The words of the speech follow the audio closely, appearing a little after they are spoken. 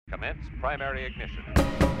Commence primary ignition.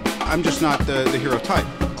 I'm just not the hero type,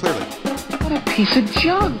 clearly. What a piece of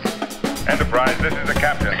junk. Enterprise, this is the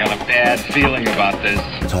captain. I got a bad feeling about this.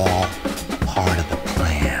 It's all part of the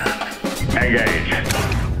plan.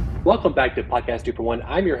 Engage. Welcome back to Podcast 2 for 1.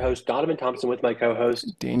 I'm your host, Donovan Thompson, with my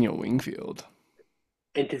co-host, Daniel Wingfield.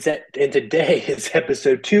 And today is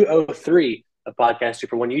episode 203 of Podcast 2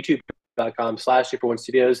 for 1, youtube.com/2 for 1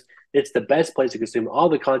 studios. It's the best place to consume all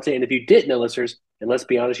the content. And if you didn't know, listeners, and let's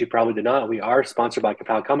be honest, you probably did not, we are sponsored by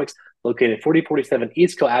Kapow Comics, located at 4047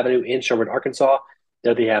 East Kill Avenue in Sherwood, Arkansas.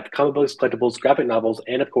 There they have comic books, collectibles, graphic novels,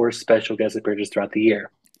 and, of course, special guest appearances throughout the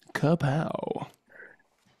year. Kapow.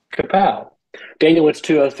 Daniel, it's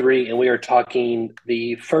 203, and we are talking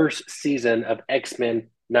the first season of X-Men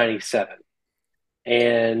 97.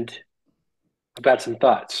 And I've got some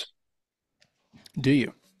thoughts. Do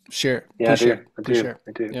you? Share. Yeah, I do.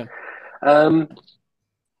 Yeah.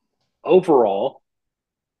 Overall,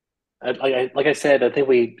 like I said, I think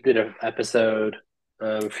we did an episode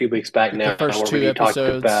a few weeks back now. The first two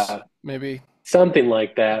episodes, about maybe. Something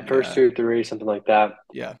like that. First 2 or 3, something like that.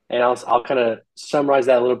 Yeah. And I'll kind of summarize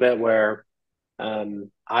that a little bit where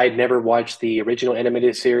I'd never watched the original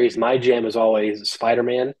animated series. My jam is always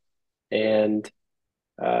Spider-Man. And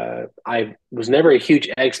I was never a huge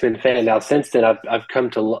X-Men fan. Now, since then, I've come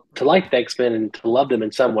to like the X-Men and to love them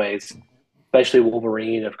in some ways, especially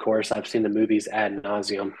Wolverine. Of course, I've seen the movies ad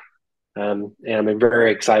nauseum. And I'm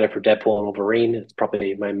very excited for Deadpool and Wolverine. It's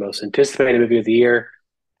probably my most anticipated movie of the year.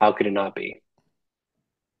 How could it not be?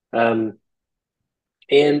 And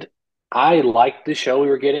I liked the show we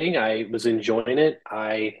were getting. I was enjoying it.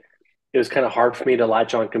 It was kind of hard for me to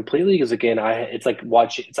latch on completely because, again, it's like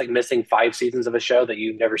missing 5 seasons of a show that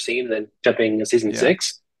you've never seen and then jumping to season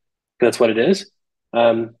 6. That's what it is.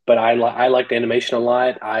 But I liked the animation a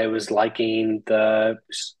lot. I was liking the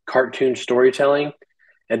cartoon storytelling.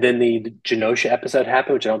 And then the Genosha episode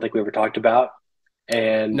happened, which I don't think we ever talked about.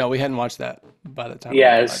 And no, we hadn't watched that by the time.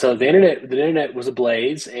 Yeah, so the internet was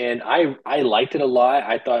ablaze, and I liked it a lot.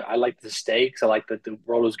 I thought I liked the stakes. I liked that the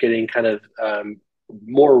world was getting kind of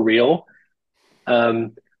more real.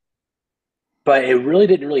 But it really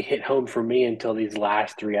didn't hit home for me until these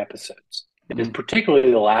last 3 episodes. And particularly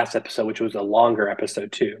the last episode, which was a longer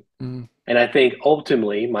episode too. And I think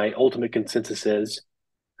ultimately, my ultimate consensus is,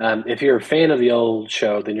 if you're a fan of the old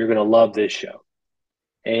show, then you're going to love this show.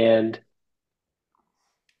 And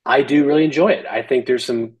I do really enjoy it. I think there's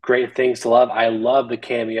some great things to love. I love the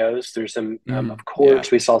cameos. There's some, of course,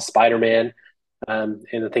 we saw Spider-Man in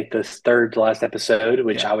I think the third to last episode,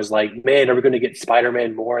 which I was like, man, are we going to get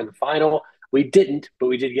Spider-Man more in the final? We didn't, but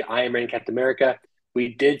we did get Iron Man and Captain America.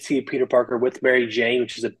 We did see Peter Parker with Mary Jane,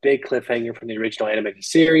 which is a big cliffhanger from the original animated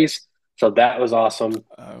series. So that was awesome.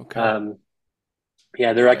 Okay.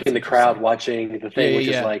 They're like in the crowd watching the thing, which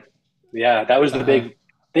is like, that was the big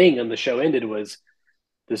thing. And the show ended was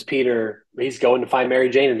this Peter, he's going to find Mary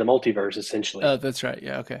Jane in the multiverse, essentially. Oh, that's right.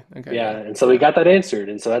 Yeah. Okay. Yeah. And so we got that answered.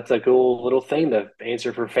 And so that's a cool little thing to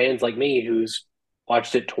answer for fans like me who's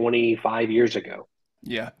watched it 25 years ago.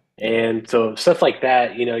 Yeah. And so stuff like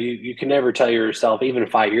that, you can never tell yourself, even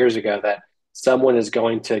 5 years ago, that someone is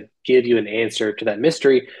going to give you an answer to that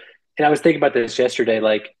mystery. And I was thinking about this yesterday,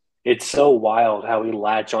 like, it's so wild how we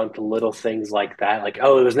latch on to little things like that. Like,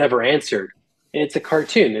 oh, it was never answered. And it's a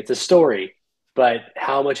cartoon. It's a story. But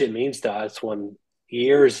how much it means to us when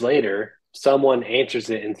years later, someone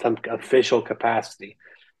answers it in some official capacity.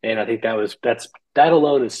 And I think that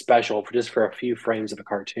alone is special for a few frames of a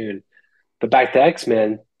cartoon. But back to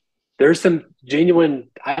X-Men, there's some genuine,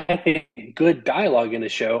 I think, good dialogue in the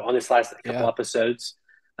show on this last couple episodes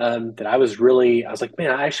that I was like,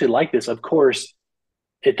 man, I actually like this. Of course,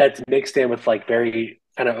 that's mixed in with like very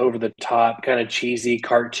kind of over the top, kind of cheesy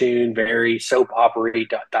cartoon, very soap opera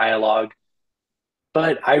dialogue.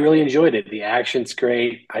 But I really enjoyed it. The action's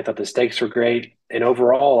great. I thought the stakes were great. And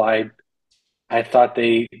overall, I thought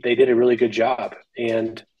they did a really good job.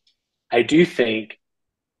 And I do think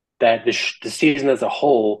that the season as a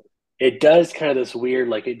whole, it does kind of this weird,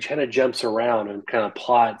 like it kind of jumps around and kind of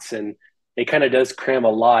plots, and it kind of does cram a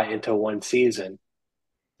lot into one season.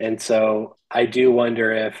 And so I do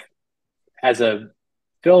wonder if, as a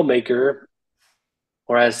filmmaker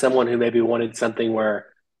or as someone who maybe wanted something where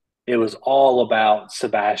it was all about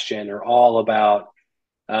Sebastian or all about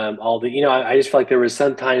all the, I just feel like there was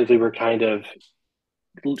sometimes we were kind of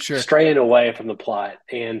straying away from the plot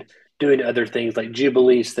and doing other things like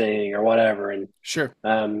Jubilee's thing or whatever. And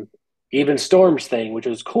even Storm's thing, which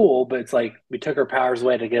was cool, but it's like we took her powers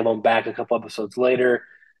away to give them back a couple episodes later.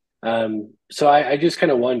 So I just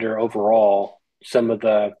kind of wonder overall some of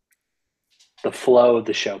the flow of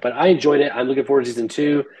the show. But I enjoyed it. I'm looking forward to season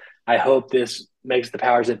 2. I hope this makes the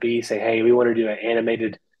powers that be say, hey, we want to do an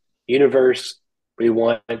animated universe. We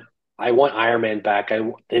want I want Iron Man back.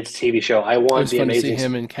 It's a TV show. I It want was the fun to see amazing.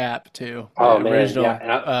 him in Cap too. Oh The man, yeah, original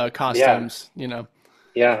yeah, costumes, you know.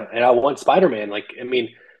 yeah, and I want Spider Man. Like, I mean,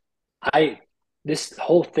 I this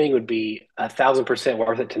whole thing would be 1,000%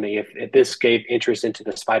 worth it to me if this gave interest into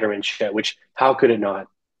the Spider Man show. Which how could it not?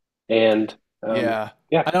 And Yeah.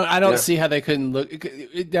 yeah, I don't yeah, see how they couldn't look.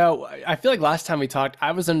 Now, I feel like last time we talked,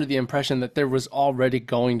 I was under the impression that there was already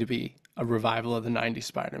going to be a revival of the 90s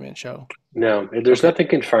Spider-Man show. no, there's Okay. nothing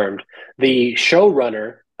confirmed. The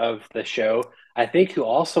showrunner of the show, I think, who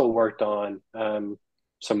also worked on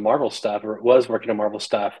some Marvel stuff or was working on Marvel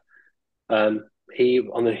stuff. He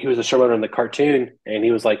was a showrunner on the cartoon, and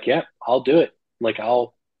he was like, "Yeah, I'll do it. Like,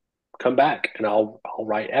 I'll come back and I'll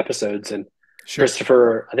write episodes." And Sure.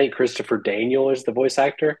 I think Christopher Daniel is the voice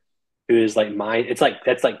actor, who is like mine. It's like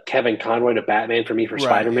that's like Kevin Conroy to Batman for me for Right.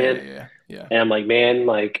 Spider Yeah, Man. yeah, yeah. Yeah. And I'm like, man,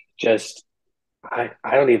 like just I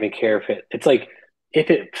don't even care it's like if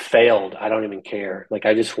it failed, I don't even care. Like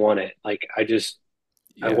I just want it. Like I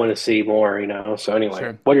Yeah. want to see more, So anyway,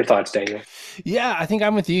 Sure. what are your thoughts, Daniel? Yeah, I think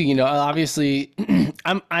I'm with you. You know, obviously,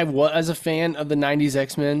 I was a fan of the '90s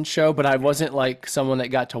X-Men show, but I wasn't like someone that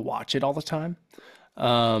got to watch it all the time.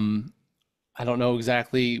 Um, I don't know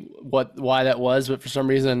exactly why that was, but for some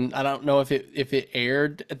reason, I don't know if it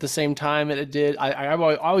aired at the same time that it did. I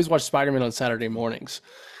always watched Spider-Man on Saturday mornings,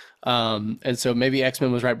 and so maybe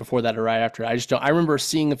X-Men was right before that or right after. I just don't. I remember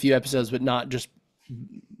seeing a few episodes, but not just.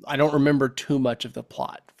 I don't remember too much of the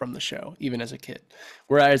plot from the show, even as a kid.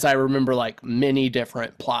 Whereas I remember like many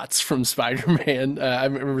different plots from Spider-Man. I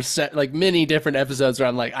remember like many different episodes where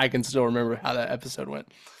I'm like, I can still remember how that episode went.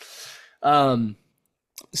 Um,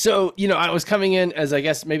 so I was coming in as, I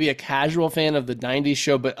guess, maybe a casual fan of the '90s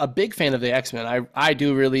show, but a big fan of the X-Men. I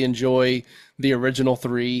do really enjoy the original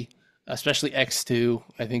three, especially X2.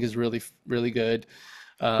 I think is really really good.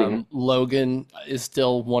 Mhm. Logan is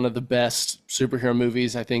still one of the best superhero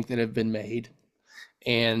movies I think that have been made,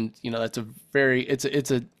 and that's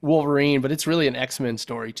it's a Wolverine, but it's really an X-Men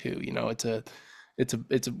story too.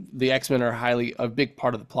 The X-Men are highly a big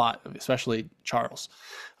part of the plot, especially Charles.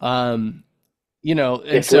 Um,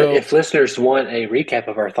 and so If listeners want a recap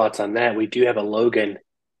of our thoughts on that, we do have a Logan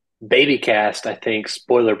baby cast, I think,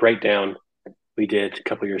 spoiler breakdown we did a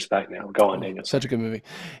couple years back now. Go on, oh, Daniel. such a good movie.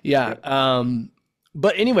 Yeah. Yep.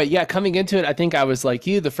 But anyway, yeah, coming into it, I think I was like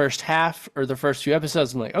you, the first half or the first few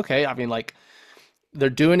episodes, I'm like, okay, I mean, like, they're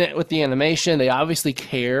doing it with the animation. They obviously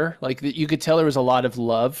care. Like, you could tell there was a lot of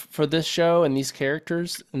love for this show and these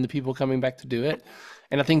characters and the people coming back to do it.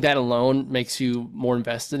 And I think that alone makes you more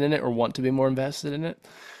invested in it or want to be more invested in it.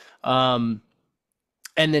 Um,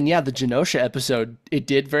 and then, yeah, the Genosha episode, it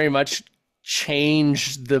did very much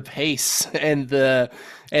change the pace and the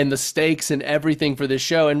stakes and everything for this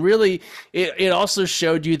show. And really, it also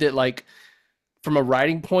showed you that, like, from a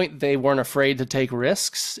writing point, they weren't afraid to take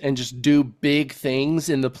risks and just do big things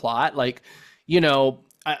in the plot. Like,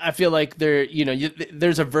 I feel like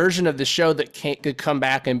there's a version of the show that could come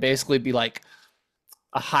back and basically be like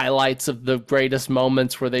a highlights of the greatest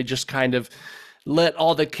moments where they just kind of let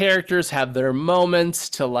all the characters have their moments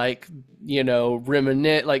to, like,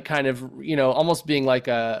 reminisce, like, kind of, almost being like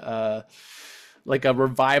a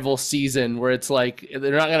revival season where it's like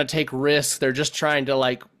they're not going to take risks. They're just trying to,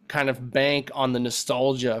 like, kind of bank on the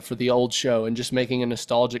nostalgia for the old show and just making a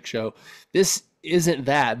nostalgic show. This isn't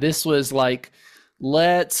that. This was like,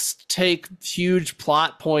 let's take huge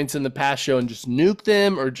plot points in the past show and just nuke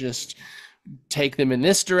them, or just take them in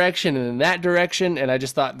this direction and in that direction. And I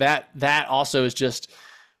just thought that also is just,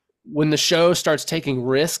 when the show starts taking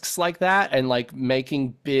risks like that and, like,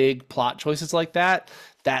 making big plot choices like that,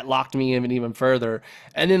 that locked me in even further.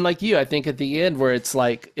 And then, like you, I think at the end, where it's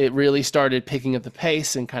like it really started picking up the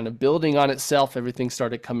pace and kind of building on itself, everything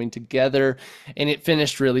started coming together and it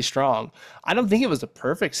finished really strong. I don't think it was a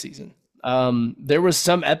perfect season. There was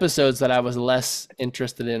some episodes that I was less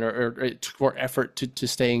interested in, or it took more effort to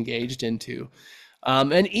stay engaged into.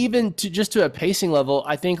 And even to a pacing level,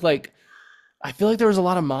 I feel like there was a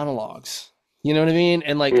lot of monologues. You know what I mean?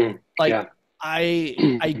 And Yeah.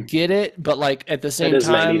 I get it, but, like, at the That same is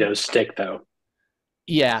time, Magneto's stick, though.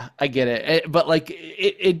 yeah, I get it. But, like,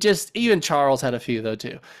 it just, even Charles had a few though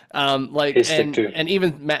too. Like, His stick, too. and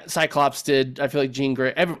even Cyclops did. I feel like Jean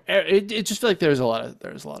Grey. It just feel like there was a lot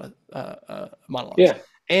of monologues. Yeah.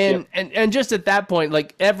 And, Yep. and just at that point,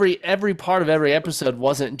 like, every part of every episode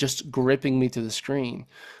wasn't just gripping me to the screen.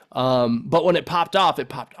 But when it popped off,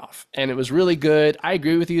 and it was really good. I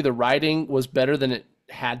agree with you. The writing was better than it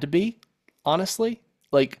had to be, honestly.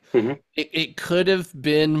 Like, Mhm. it could have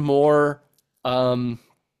been more, um,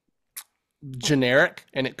 generic,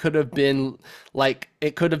 and it could have been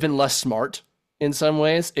less smart in some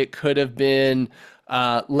ways. It could have been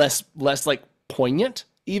less like poignant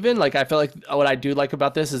even. Like I felt like what I do like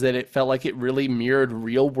about this is that it felt like it really mirrored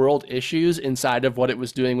real world issues inside of what it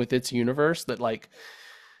was doing with its universe, that like,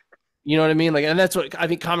 you know what I mean? Like, and that's what I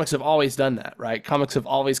think comics have always done, that, right? Comics have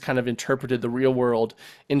always kind of interpreted the real world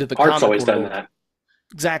into the Art's comic always world. done that.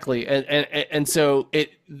 Exactly. And so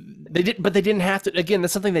they didn't have to, again,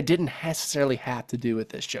 that's something they didn't necessarily have to do with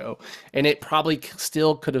this show. And it probably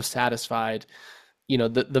still could have satisfied,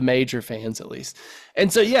 the major fans at least.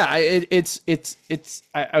 And so, yeah, I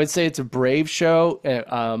would say it's a brave show.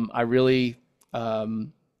 I really,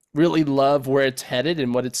 really love where it's headed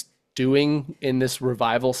and what it's doing in this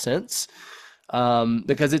revival sense.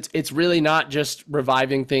 Because it's really not just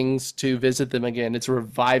reviving things to visit them again. It's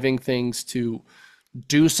reviving things to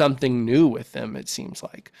do something new with them, it seems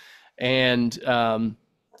like. And I'm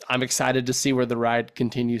excited to see where the ride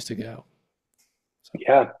continues to go.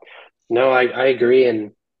 Yeah, no, I agree.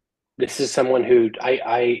 And this is someone who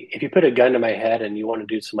if you put a gun to my head and you want to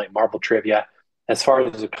do some like Marvel trivia, as far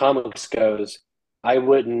as the comics goes, I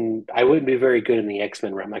wouldn't be very good in the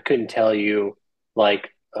X-Men realm. I couldn't tell you like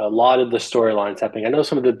a lot of the storylines happening. I know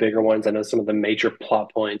some of the bigger ones, I know some of the major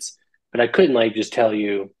plot points, but I couldn't like just tell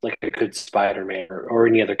you like I could Spider-Man or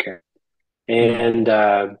any other character. And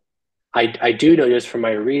I do know just from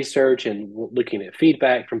my research and looking at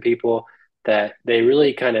feedback from people that they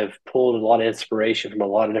really kind of pulled a lot of inspiration from a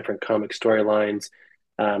lot of different comic storylines.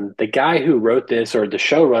 The guy who wrote this, or the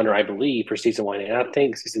showrunner, I believe, for season one, and I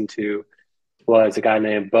think season two, was a guy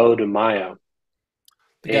named Bo DeMaio,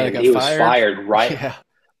 The guy that and got he was fired. Yeah.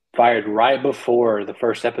 fired right before the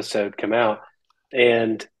first episode come out.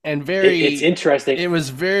 And And it's interesting. it was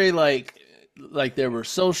very like there were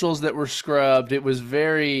socials that were scrubbed. It was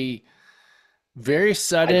very, very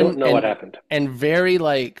I don't sudden, know what happened. and very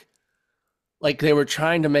like they were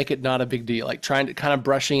trying to make it not a big deal, like trying to kind of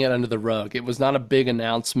brushing it under the rug. It was not a big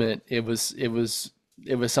announcement. It was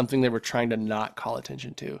something they were trying to not call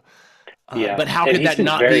attention to. Yeah, But how and could he's that been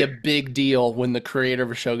not be very a big deal when the creator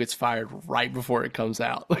of a show gets fired right before it comes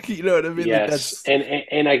out? Like, you know what I mean? Like yes,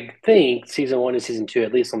 and I think season one and season two,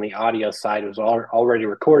 at least on the audio side, was already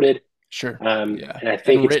recorded. sure, yeah, And I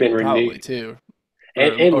think and it's been written probably renewed too,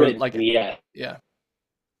 and or written. like, Yeah, yeah,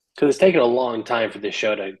 because it's taken a long time for this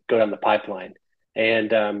show to go down the pipeline.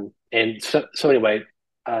 And so anyway,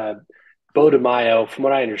 uh, Bo DeMaio, from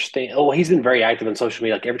what I understand, he's been very active on social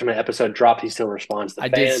media. Like every time an episode drops, he still responds to I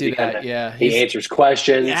did fans. see He kind that. of Yeah, he answers he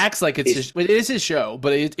questions. acts like it is his show,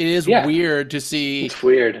 but it is Yeah, weird to see it's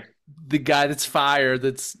weird. the guy that's fired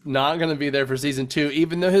that's not going to be there for season two,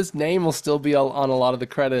 even though his name will still be on a lot of the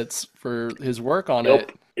credits for his work on It'll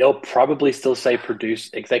it. it'll probably still say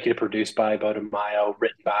executive produced by Bo DeMaio,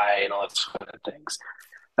 written by, and all those kind of things.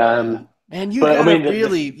 Yeah, Um, man, but I mean,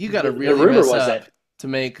 you gotta the really rumor mess was up that to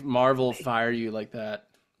make Marvel fire you like that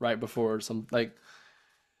right before some like.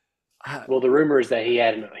 well, the rumor is that he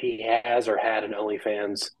has or had an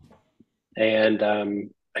OnlyFans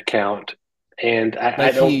and account, and I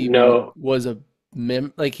Like don't he know. was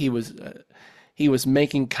like he was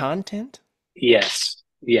making content Yes,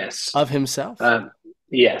 yes, of himself.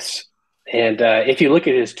 yes. And if you look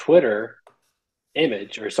at his Twitter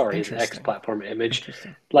image, or sorry, his X Interesting. platform image,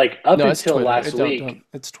 Interesting. like up No, it's until Twitter. last week. Don't.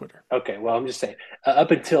 It's Twitter. Okay, well, I'm just saying,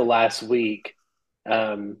 up until last week,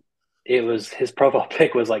 um, it was his profile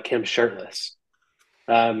pic was like him shirtless.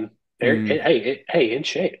 Mm. Hey, in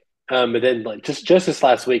shape. But then like just this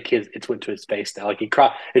last week, it's went to his face now. Like he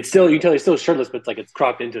crop, it's still, you can tell he's still shirtless, but it's like it's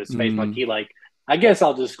cropped into his face. Like he like, I guess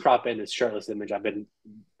I'll just crop in his shirtless image I've been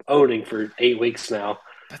owning for 8 weeks now.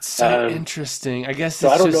 That's so interesting. I guess So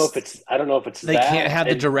it's I don't just know if it's they that. can't have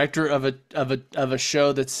the And director of a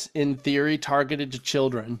show that's in theory targeted to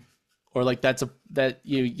children, or like that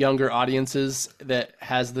younger audiences, that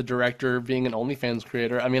has the director being an OnlyFans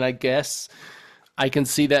creator. I mean, I guess I can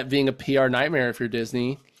see that being a PR nightmare if you're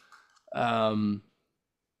Disney.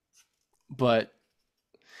 But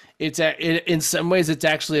in some ways it's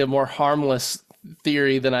actually a more harmless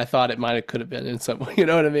theory than I thought it might have could have been in some way. You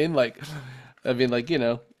know what I mean? Like,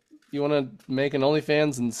 you want to make an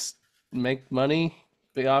OnlyFans and make money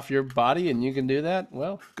off your body, and you can do that.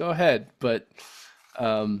 Well, go ahead. But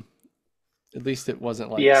at least it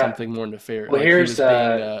wasn't like yeah, something more nefarious. well, Like he was here's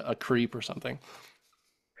being a creep or something.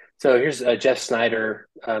 so here's Jeff Snyder.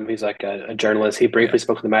 He's like a journalist. He Yeah. briefly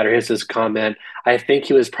spoke on the matter. Here's his comment. I think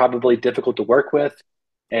he was probably difficult to work with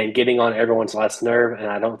and getting on everyone's last nerve, and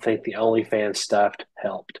I don't think the OnlyFans stuff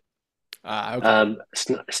helped. Okay.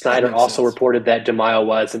 That Snyder makes also sense. reported that DeMille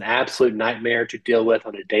was an absolute nightmare to deal with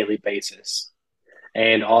on a daily basis.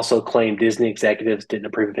 and also claimed Disney executives didn't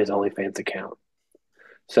approve of his OnlyFans account.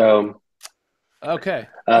 So, Okay.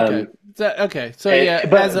 Okay. um, Okay. So yeah,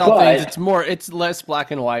 as all things, it's less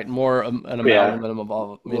black and white, more an yeah. amalgam of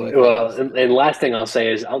all many Well, things. and last thing I'll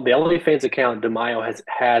say is the OnlyFans account DeMaio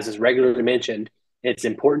has is regularly mentioned. It's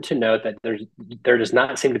important to note that there does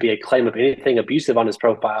not seem to be a claim of anything abusive on his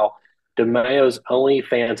profile. DeMaio's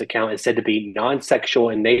OnlyFans account is said to be non-sexual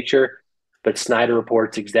in nature, but Snyder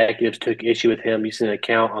reports executives took issue with him using an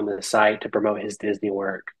account on the site to promote his Disney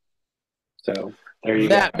work. So there you go.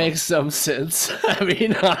 That makes some sense. I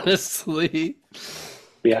mean, honestly,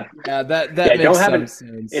 Yeah. yeah, that Yeah, makes some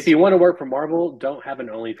sense. if you want to work for Marvel, don't have an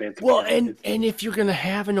OnlyFans Well, account. and if you're gonna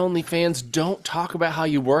have an OnlyFans, don't talk about how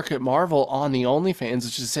you work at Marvel on the OnlyFans.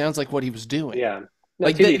 It just sounds like what he was doing. Yeah. Now,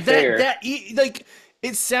 Like to be fair, like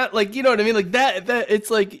it sound like, you know what I mean? Like that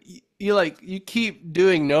it's like you keep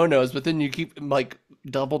doing no-nos, but then you keep like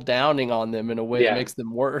double downing on them in a way that yeah. makes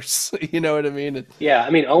them worse. You know what I mean? Yeah, I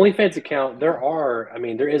mean, OnlyFans account, there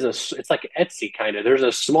is it's like Etsy kind of. There's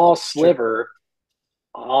a small Sure. sliver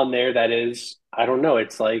on there that is, I don't know,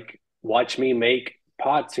 it's like watch me make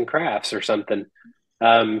pots and crafts or something.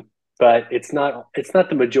 Um, but it's not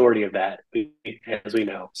the majority of that, as we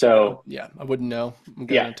know. So Yeah, I wouldn't know. I'm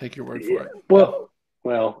yeah, gonna take your word yeah. for it.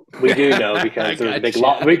 Well, we do know I because there's a big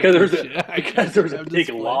gotcha. because there was a I'm big just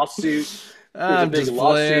playing. lawsuit. There's a I'm big just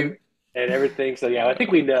lawsuit playing. and everything. So yeah, I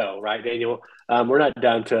think we know, right, Daniel? We're not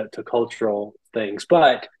down to cultural things,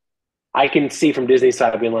 but I can see from Disney's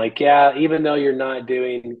side being like, yeah, even though you're not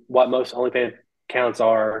doing what most OnlyFans accounts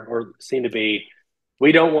are or seem to be,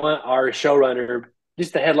 we don't want our showrunner,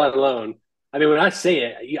 just the headline alone. I mean, when I say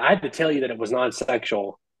it, I had to tell you that it was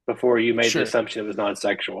non-sexual before you made the Sure. assumption it was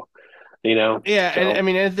non-sexual. You know, Yeah, and I so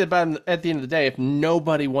mean, at the end of the day, if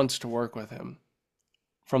nobody wants to work with him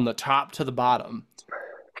from the top to the bottom,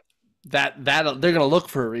 that they're gonna look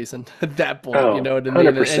for a reason at that point. You oh, know what I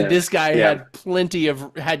mean? And 100%. this guy Yeah.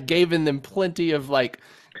 had given them plenty of like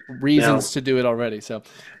Now, reasons to do it already. So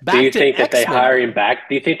do back you to think that they X-Men hire him though. back?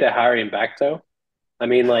 Do you think they hire him back though? I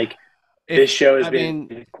mean, like this If show has I been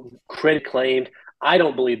mean, critically acclaimed. I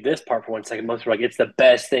don't believe this part for one second. Most people are like, it's the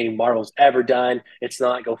best thing Marvel's ever done. It's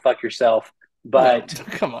not. Go fuck yourself. no, But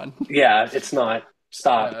come on. yeah, it's not.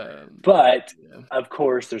 Stop. Um, But yeah. of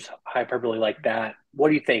course, there's hyperbole like that. What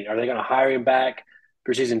do you think? Are they going to hire him back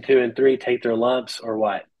for season 2 and 3, take their lumps, or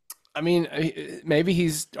what? I mean, maybe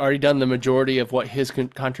he's already done the majority of what his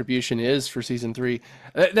contribution is for season 3.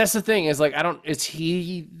 That's the thing is like, I don't, is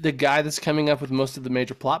he the guy that's coming up with most of the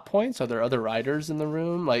major plot points? Are there other writers in the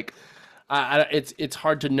room? Like, it's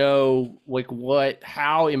hard to know like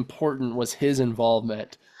how important was his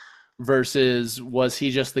involvement versus was he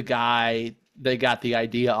just the guy that got the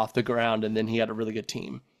idea off the ground and then he had a really good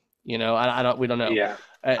team? You know, we don't know. Yeah,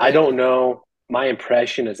 I Uh, don't know. My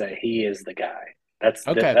impression is that he is the guy.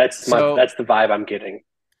 okay, so That's the vibe I'm getting.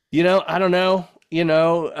 I don't know.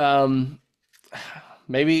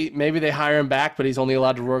 Maybe they hire him back, but he's only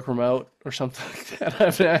allowed to work remote or something like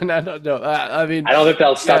that. I don't know. I mean, I don't think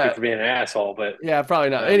that'll stop you yeah, from being an asshole, but yeah, probably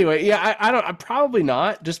not. um, Anyway, yeah, I don't. I probably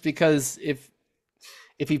not, just because if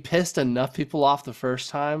he pissed enough people off the first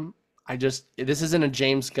time, this isn't a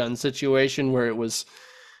James Gunn situation where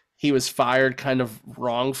he was fired kind of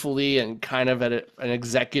wrongfully and kind of at an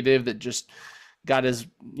executive that just got his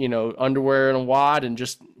underwear in a wad and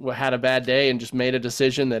just had a bad day and just made a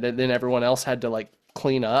decision that then everyone else had to like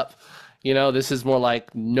clean up. This is more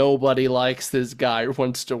like nobody likes this guy or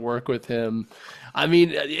wants to work with him. I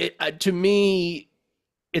mean, to me,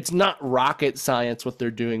 it's not rocket science what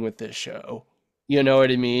they're doing with this show. You know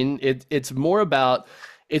what I mean? It's more about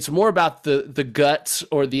the guts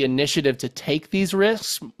or the initiative to take these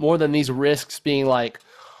risks more than these risks being like,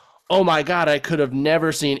 oh my God, I could have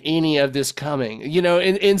never seen any of this coming.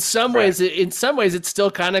 In some right. ways, it's still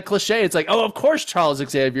kind of cliche. It's like, oh, of course Charles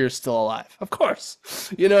Xavier is still alive. Of course,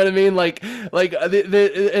 you know what I mean?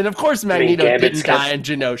 And of course Magneto didn't die in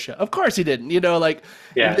Genosha. Of course he didn't.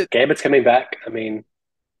 Yeah, Gambit's coming back. I mean,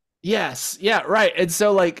 yes, yeah, right. And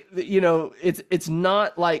so it's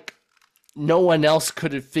not like no one else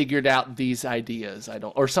could have figured out these ideas.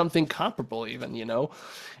 Or something comparable even.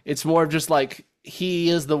 It's more of just like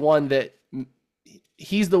he's the one that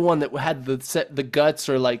had the guts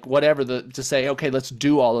or like whatever to say, okay, let's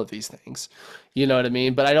do all of these things. You know what I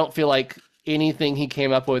mean? But I don't feel like anything he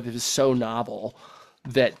came up with is so novel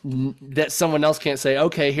that someone else can't say,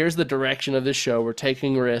 okay, here's the direction of this show. We're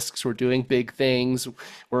taking risks. We're doing big things.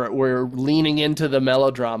 We're leaning into the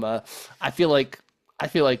melodrama. I feel like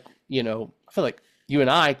you and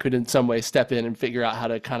I could in some way step in and figure out how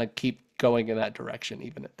to kind of keep going in that direction,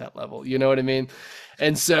 even at that level. You know what I mean?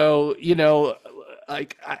 And so,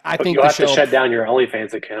 Like I think You'll the have to show shut down your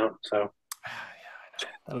OnlyFans account. So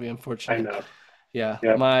that'll be I unfortunate. know. Yeah,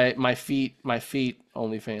 Yep. my feet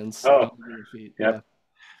OnlyFans. Oh, Your feet. Yeah.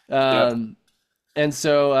 yep. Yep. And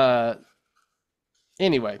so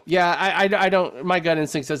anyway, yeah, I don't. My gut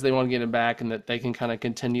instinct says they want to get him back, and that they can kind of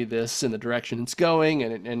continue this in the direction it's going.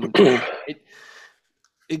 And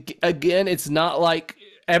again, it's not like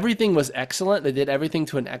everything was excellent. They did everything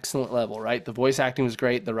to an excellent level, right? The voice acting was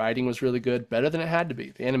great, the writing was really good, better than it had to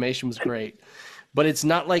be. The animation was great, but it's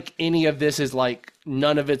not like any of this is like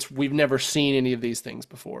none of it's. We've never seen any of these things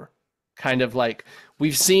before. Kind of like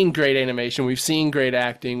we've seen great animation, we've seen great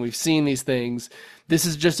acting, we've seen these things. This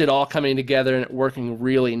is just it all coming together and working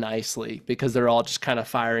really nicely because they're all just kind of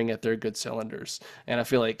firing at their good cylinders. And I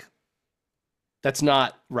feel like that's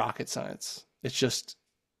not rocket science. It's just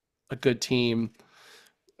a good team,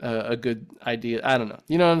 a good idea. I don't know.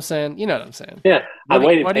 You know what I'm saying? You know what I'm saying? Yeah. I'm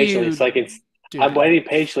waiting what do patiently you so I can. do? I'm waiting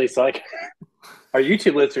patiently so I can. Our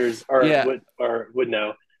YouTube listeners Yeah. would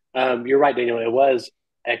know. You're right, Daniel. It was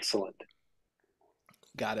excellent.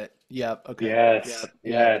 Got it. Yep. Okay. Yes. Yep.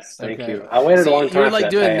 Yes. Thank Okay. you. I waited a long time. You're for like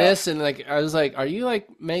that doing payoff. this, and like I was like, are you like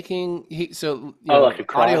making? Like a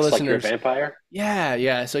cross, audio like listeners. you're a vampire. Yeah,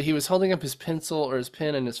 yeah. So he was holding up his pencil or his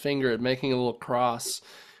pen and his finger and making a little cross.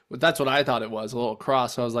 But that's what I thought it was, a little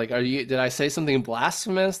cross. So I was like, did I say something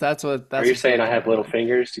blasphemous? That's Are you saying I have little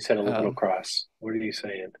fingers? fingers? You said a little cross. What are you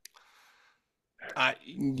saying?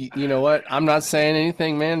 You know what? I'm not saying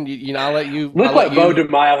anything, man. I'll let you. Look I'll what let Bo you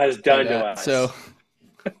DeMille has do done to that. us. So,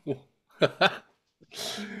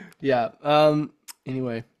 yeah.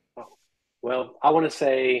 Anyway, Well, I want to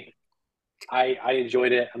say I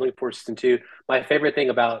enjoyed it. I'm looking forward to season 2. My favorite thing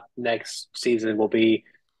about next season will be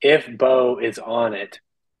if Bo is on it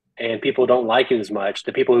and people don't like it as much,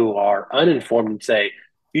 the people who are uninformed say,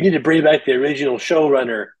 you need to bring back the original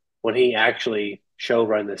showrunner when he actually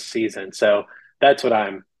showrun this season. So that's what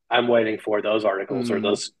I'm waiting for, those articles or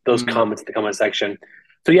those comments in the comment section.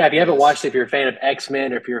 So yeah, if you haven't Yes. watched it, if you're a fan of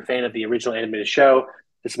X-Men or if you're a fan of the original animated show,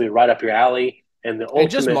 this will be right up your alley. And the and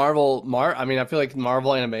just ultimate I mean, I feel like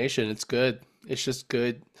Marvel animation. It's good. It's just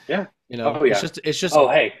good. Yeah. Oh yeah. It's just Oh,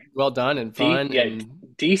 hey. well done and fun. And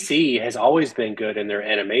DC has always been good in their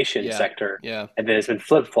animation sector. Yeah. And then it's been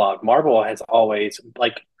flip-flop. Marvel has always,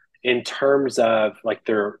 like, in terms of, like,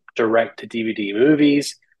 their direct-to-DVD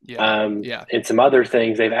movies and some other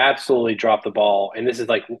things, they've absolutely dropped the ball. And this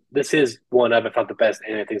is one of, if not the best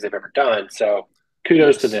animated things they've ever done. So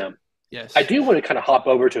kudos to them. Yes. I do want to kind of hop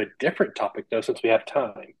over to a different topic, though, since we have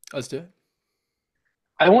time. Let's do it.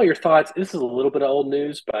 I want your thoughts. This is a little bit of old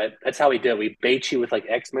news, but that's how we do it. We bait you with like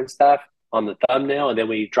X-Men stuff on the thumbnail, and then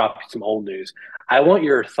we drop some old news. I want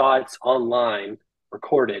your thoughts online,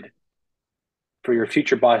 recorded, for your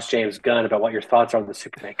future boss, James Gunn, about what your thoughts are on the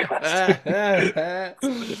Superman costume.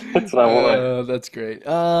 That's what I want. That's great.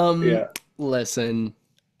 Yeah. Listen,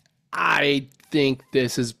 I think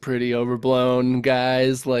this is pretty overblown,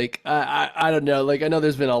 guys. Like, I don't know. Like, I know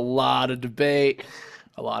there's been a lot of debate,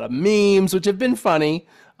 a lot of memes, which have been funny,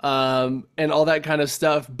 and all that kind of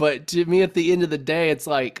stuff. But to me, at the end of the day, it's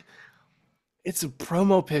like, it's a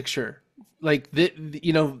promo picture. Like,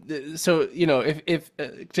 so, if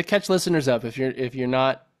to catch listeners up, if you're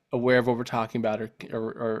not aware of what we're talking about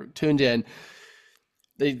or tuned in,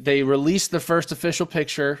 they released the first official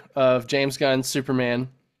picture of James Gunn's Superman.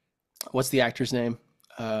 What's the actor's name?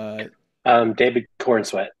 David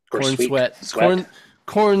Cornsweet. Corn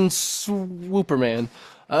Swooperman.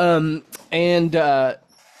 And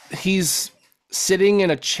he's sitting in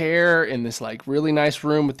a chair in this like really nice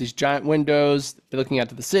room with these giant windows looking out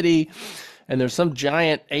to the city. And there's some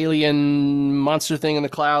giant alien monster thing in the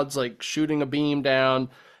clouds, like shooting a beam down.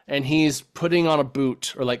 And he's putting on a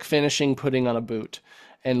boot, or like finishing putting on a boot,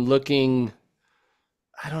 and looking,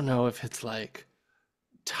 I don't know if it's like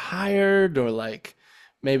tired or like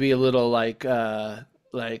maybe a little like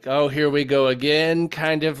oh, here we go again,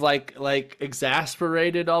 kind of like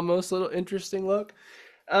exasperated, almost, little interesting look.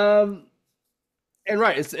 And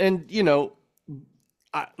right,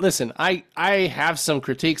 listen, I have some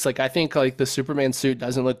critiques. Like, I think like the Superman suit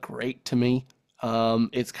doesn't look great to me.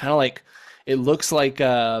 It's kind of like, it looks like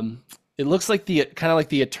the kind of like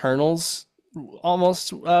the Eternals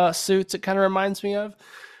almost suits. It kind of reminds me of,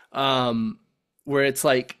 where it's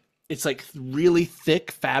like really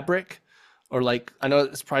thick fabric, or like, I know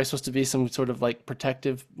it's probably supposed to be some sort of like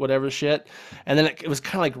protective whatever shit, and then it was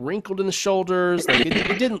kind of like wrinkled in the shoulders. Like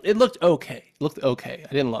it looked okay.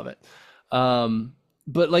 I didn't love it.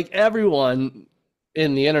 But like everyone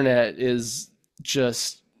in the internet is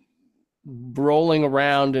just rolling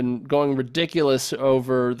around and going ridiculous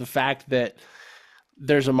over the fact that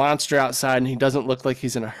there's a monster outside and he doesn't look like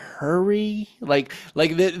he's in a hurry.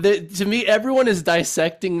 To me, everyone is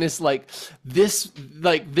dissecting this this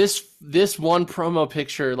one promo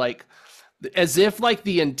picture as if like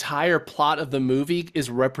the entire plot of the movie is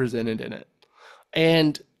represented in it.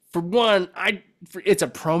 And for one, it's a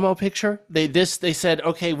promo picture. They said,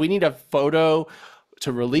 okay, we need a photo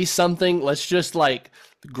to release something. Let's just like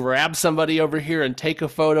grab somebody over here and take a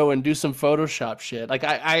photo and do some Photoshop shit. Like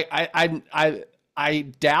I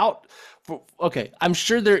doubt. Okay, I'm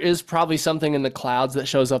sure there is probably something in the clouds that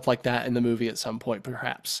shows up like that in the movie at some point,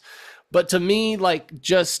 perhaps. But to me, like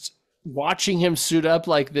just watching him suit up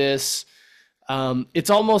like this, it's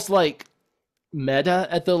almost like meta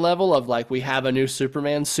at the level of like we have a new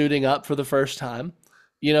Superman suiting up for the first time.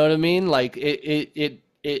 You know what I mean? Like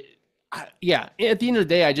yeah. At the end of the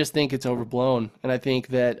day, I just think it's overblown, and I think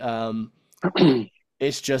that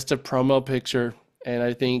it's just a promo picture. And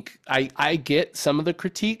I think I get some of the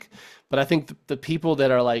critique, but I think the people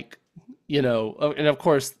that are like, and of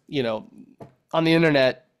course, on the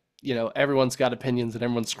internet, everyone's got opinions and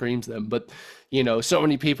everyone screams them, but so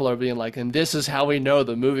many people are being like, and this is how we know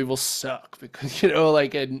the movie will suck because,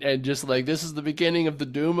 and just like, this is the beginning of the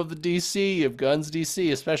doom of the DC, of Gunn's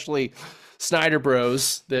DC, especially Snyder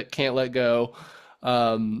Bros that can't let go.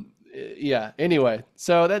 Yeah. Anyway,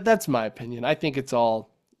 so that's my opinion. I think it's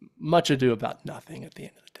all much ado about nothing at the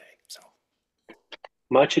end of the day. So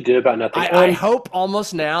much ado about nothing. I hope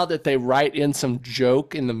almost now that they write in some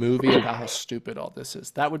joke in the movie about how stupid all this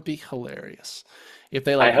is. That would be hilarious if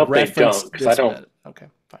they I hope reference they don't, because I don't. meta. Okay,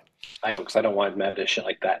 fine. Because I don't want meta shit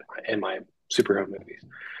like that in my superhero movies.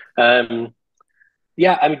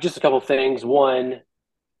 Yeah, I mean, just a couple of things. One,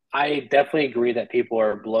 I definitely agree that people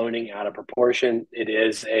are bloating out of proportion. It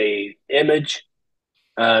is a image.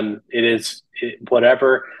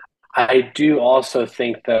 Whatever. I do also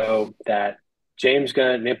think, though, that James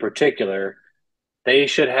Gunn in particular, they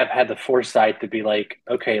should have had the foresight to be like,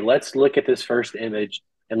 okay, let's look at this first image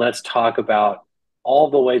and let's talk about all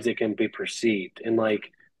the ways it can be perceived and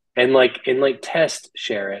test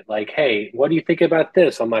share it. Like, hey, what do you think about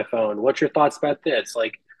this on my phone? What's your thoughts about this?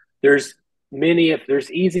 Like, there's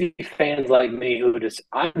there's easy fans like me who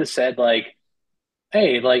I just said like,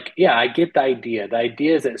 hey, like, yeah, I get the idea. The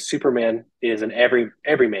idea is that Superman is an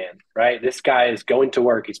everyman, right? This guy is going to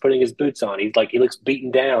work. He's putting his boots on. He looks beaten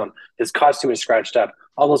down. His costume is scratched up.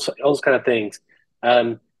 All those kind of things.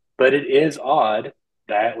 But it is odd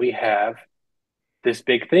that we have this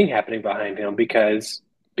big thing happening behind him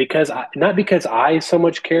not because I so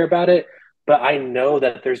much care about it, but I know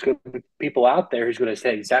that there's going to be people out there who's going to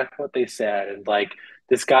say exactly what they said, and like,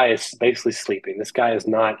 this guy is basically sleeping. This guy is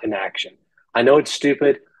not in action. I know it's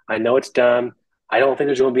stupid. I know it's dumb. I don't think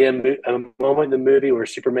there's going to be a moment in the movie where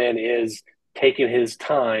Superman is taking his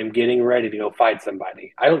time getting ready to go fight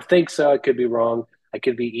somebody. I don't think so. I could be wrong. I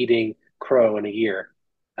could be eating crow in a year.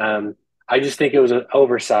 I just think it was an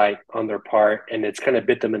oversight on their part, and it's kind of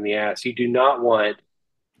bit them in the ass. You do not want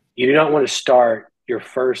to start your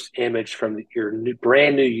first image from your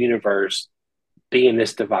brand new universe being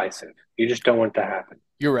this divisive. You just don't want it to happen.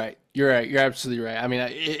 You're right. You're absolutely right. I mean,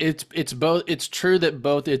 it's both. It's true that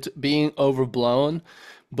both it's being overblown,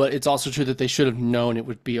 but it's also true that they should have known it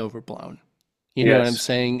would be overblown. You know what I'm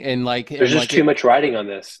saying? And like, there's just too much writing on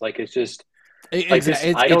this. Like, it's just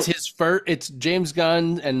exactly. It's his first. It's James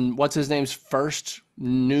Gunn and what's his name's first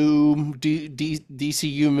new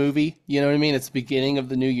DCU movie. You know what I mean? It's the beginning of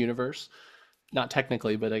the new universe. Not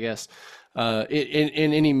technically, but I guess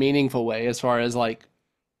in any meaningful way, as far as like,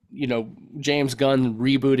 James Gunn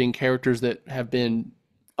rebooting characters that have been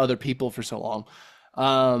other people for so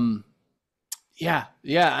long. Yeah.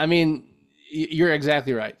 I mean, you're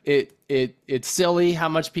exactly right. It's silly how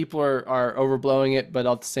much people are overblowing it, but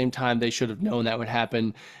at the same time, they should have known that would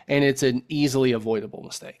happen, and it's an easily avoidable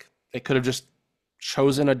mistake. They could have just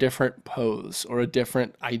chosen a different pose or a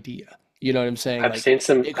different idea. You know what I'm saying? I've seen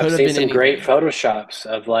some great Photoshops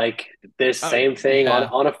of like this same thing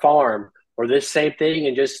on a farm, or this same thing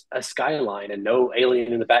in just a skyline and no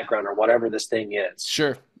alien in the background, or whatever this thing is.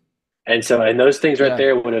 Sure. And those things right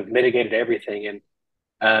there would have mitigated everything.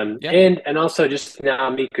 And also just now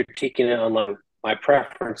me critiquing it on like my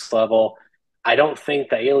preference level. I don't think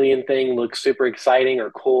the alien thing looks super exciting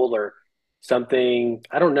or cool or something.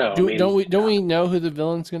 I don't know. Don't we know who the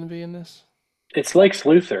villain's going to be in this? It's Lex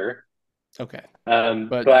Luthor. Okay.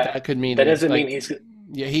 But that could mean that doesn't mean he's.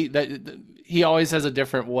 Yeah, he always has a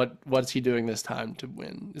different what's he doing this time to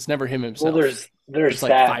win. It's never him himself. Well, there's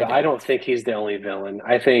that, but I don't think he's the only villain.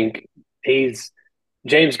 I think he's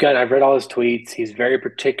James Gunn. I've read all his tweets. He's very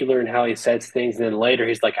particular in how he says things, and then later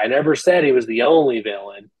he's like, "I never said he was the only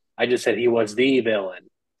villain. I just said he was the villain.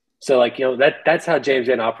 So like that's how James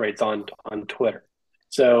Gunn operates on Twitter.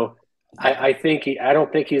 So I think I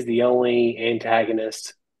don't think he's the only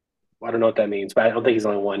antagonist. I don't know what that means, but I don't think he's the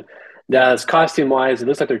only one. Does costume wise, it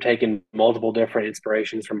looks like they're taking multiple different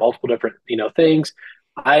inspirations from multiple different things.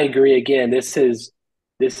 I agree. Again, this is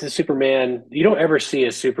Superman. You don't ever see a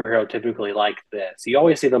superhero typically like this. You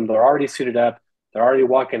always see them. They're already suited up. They're already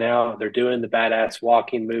walking out. They're doing the badass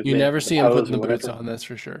walking You movement, never the see him pose, putting or the boots whatever. on, that's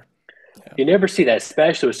for sure. Yeah. You never see that,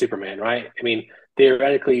 especially with Superman, right? I mean,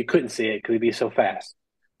 theoretically, you couldn't see it because he'd be so fast.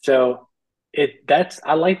 So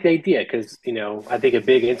I like the idea because I think a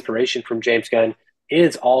big inspiration from James Gunn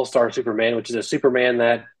is All Star Superman, which is a Superman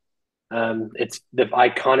that it's the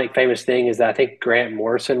iconic, famous thing is that I think Grant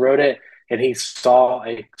Morrison wrote it, and he saw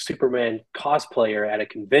a Superman cosplayer at a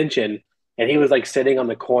convention, and he was like sitting on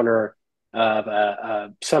the corner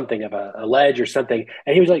of something of a ledge or something,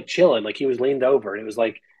 and he was like chilling, like he was leaned over, and it was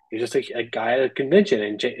like he was just a guy at a convention,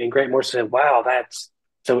 and Grant Morrison said, "Wow, that's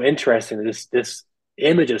so interesting. This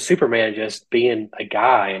image of Superman just being a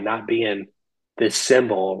guy and not being this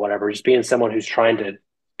symbol or whatever, just being someone who's trying to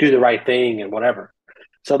do the right thing and whatever."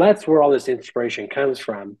 So that's where all this inspiration comes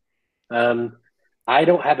from. Um, I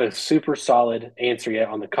don't have a super solid answer yet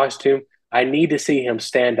on the costume. I need to see him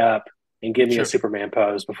stand up and give me a Sure. Superman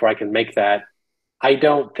pose before I can make that. I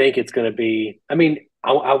don't think it's going to be. I mean,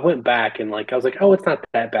 I went back and I was like, oh, it's not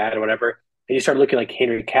that bad or whatever. And you start looking like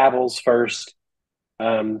Henry Cavill's first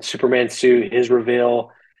Superman suit, his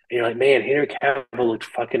reveal. And you're like, man, Henry Cavill looked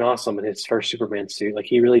fucking awesome in his first Superman suit. Like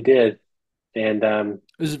he really did. And It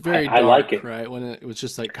was I, very I like dark, it. right? When it was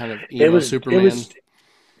just like kind of It emo was it Superman. was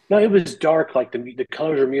no, it was dark. Like the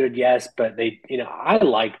colors were muted, yes, but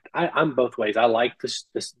I'm both ways. I like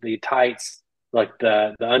the tights, like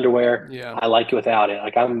the underwear. Yeah. I like it without it.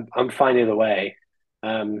 Like I'm fine either way.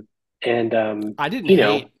 Um, and I didn't you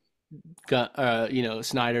know, hate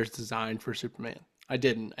Snyder's design for Superman. I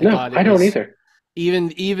didn't. I no, thought it I don't was either.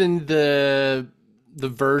 even the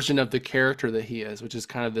version of the character that he is, which is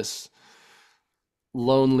kind of this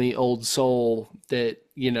lonely old soul that,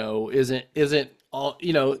 isn't all,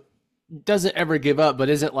 doesn't ever give up, but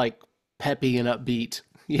isn't like peppy and upbeat,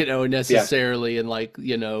 Yeah, necessarily. And like,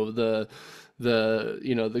 the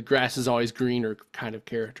grass is always greener kind of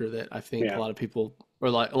character that I think a yeah. lot of people, or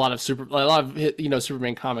like a lot of,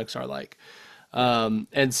 Superman comics are like.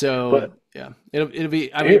 And so, But yeah, it'll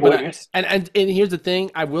be, I mean, well, and here's the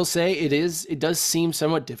thing, I will say it does seem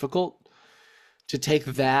somewhat difficult to take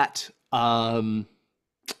that,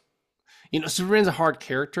 Superman's a hard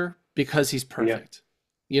character because he's yeah, perfect.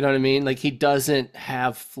 You know what I mean? Like he doesn't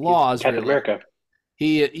have he's flaws Captain really. America.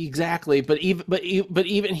 He exactly, but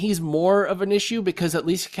even he's more of an issue because at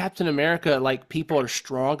least Captain America, like people are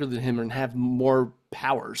stronger than him and have more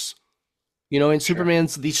powers. And Sure.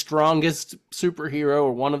 Superman's the strongest superhero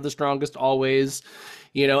or one of the strongest always,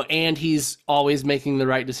 and he's always making the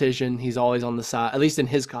right decision. He's always on the side, at least in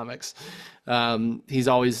his comics. He's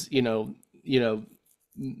always,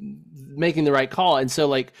 making the right call. And so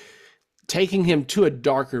like taking him to a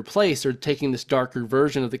darker place or taking this darker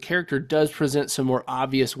version of the character does present some more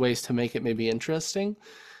obvious ways to make it maybe interesting.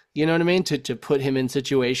 You know what I mean? To put him in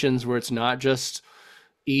situations where it's not just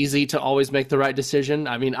easy to always make the right decision.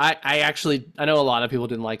 I mean, I know a lot of people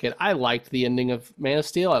didn't like it. I liked the ending of Man of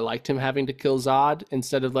Steel. I liked him having to kill Zod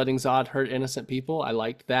instead of letting Zod hurt innocent people. I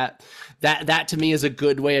liked that. That to me is a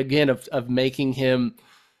good way again of making him,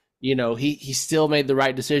 he still made the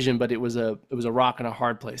right decision, but it was a rock and a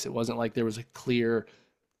hard place. It wasn't like there was a clear,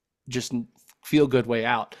 just feel good way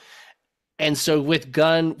out. And so with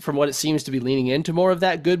Gunn, from what it seems to be leaning into more of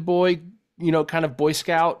that good boy, kind of Boy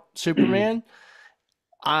Scout Superman.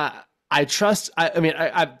 I trust.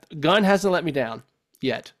 Gunn hasn't let me down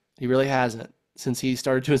yet. He really hasn't since he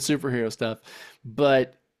started doing superhero stuff.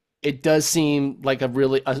 But it does seem like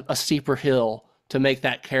a steeper hill to make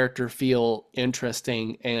that character feel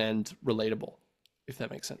interesting and relatable, if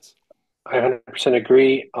that makes sense. I 100%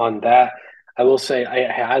 agree on that. I will say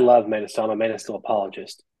I love Man of Steel. I'm a Man of Steel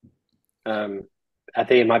apologist. Um, I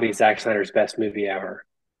think it might be Zack Snyder's best movie ever.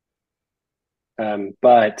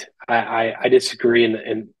 But I disagree, and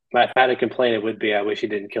if I had a complaint, it would be I wish he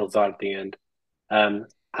didn't kill Zod at the end.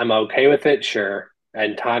 I'm okay with it, sure.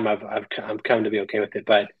 And time I've come to be okay with it,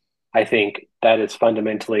 but I think that is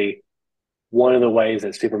fundamentally one of the ways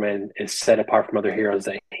that Superman is set apart from other heroes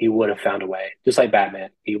that he would have found a way, just like Batman,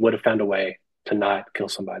 he would have found a way to not kill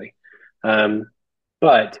somebody. Um,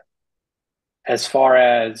 but as far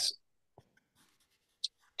as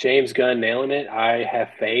James Gunn nailing it, I have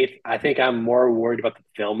faith. I think I'm more worried about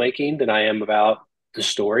the filmmaking than I am about the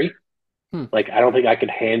story. Hmm. Like, I don't think I could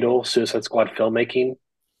handle Suicide Squad filmmaking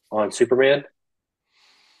on Superman.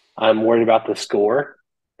 I'm worried about the score.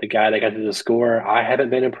 The guy that got to the score, I haven't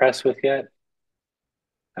been impressed with yet.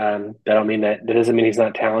 That don't mean that doesn't mean he's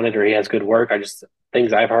not talented or he has good work. I just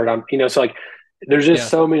things I've heard on so like there's just Yeah.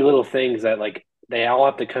 so many little things that like they all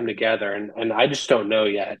have to come together and I just don't know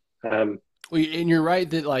yet. And you're right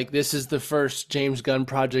that like this is the first James Gunn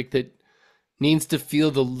project that needs to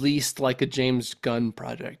feel the least like a James Gunn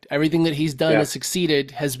project. Everything that he's done Yeah, has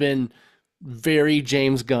succeeded has been very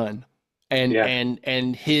James Gunn. yeah, And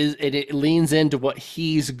it leans into what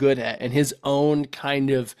he's good at and his own kind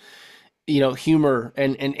of humor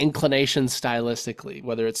and inclination stylistically,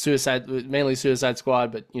 whether it's mainly Suicide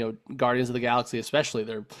Squad, but Guardians of the Galaxy especially.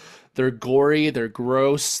 They're gory, they're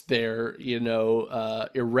gross, they're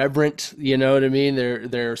irreverent. You know what I mean?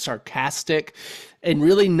 They're sarcastic, and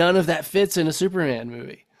really none of that fits in a Superman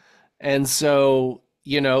movie. And so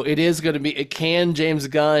it is going to be. Can James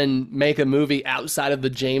Gunn make a movie outside of the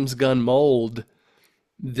James Gunn mold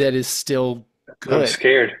that is still I'm good?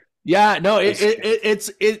 scared. Yeah, no, I'm scared.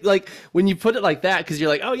 it's like when you put it like that, because you're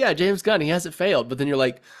like, oh yeah, James Gunn, he hasn't failed, but then you're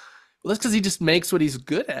like, well, that's because he just makes what he's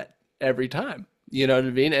good at every time. You know what I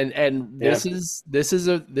mean? And Yeah,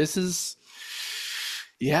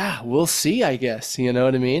 yeah, we'll see, I guess. You know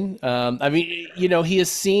what I mean? He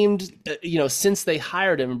has seemed, since they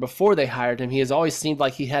hired him and before they hired him, he has always seemed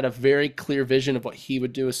like he had a very clear vision of what he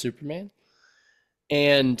would do as Superman.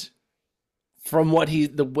 And from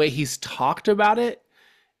the way he's talked about it,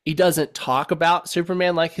 he doesn't talk about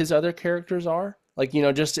Superman like his other characters are. Like,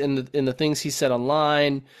 just in the things he said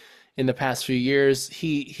online in the past few years,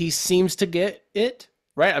 he seems to get it,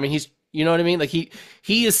 right? I mean, he's you know what I mean? Like he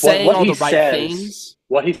is saying what all he the right says, things.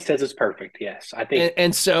 what he says is perfect. Yes, I think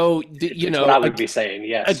And so, it's what I would be saying.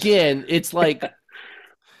 Yes. again, it's like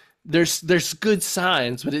there's good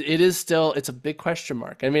signs, but it is still it's a big question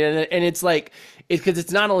mark. I mean, and it's like because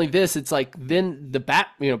it's not only this, it's like then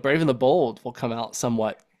Brave and the Bold will come out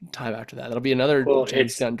somewhat time after that. That'll be another Well,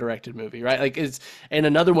 James it's Gunn directed movie, right? Like it's and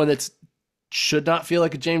another one that's should not feel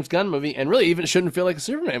like a James Gunn movie, and really even shouldn't feel like a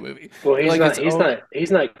Superman movie. well, Feel he's like not its he's own. not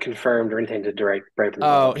he's not confirmed or anything to direct Brave and the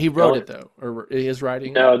Oh, Bold. he The wrote only, it though, or he is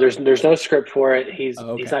writing it. No, there's no script for it. Oh, He's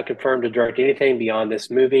okay. not confirmed to direct anything beyond this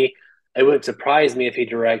movie. It wouldn't surprise me if he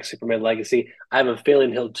directs Superman Legacy. I have a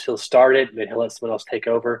feeling he'll start it, but he'll let someone else take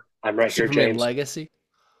over. I'm right here, Superman James. Legacy.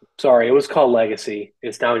 Sorry, it was called Legacy.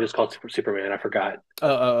 It's now just called Superman. I forgot.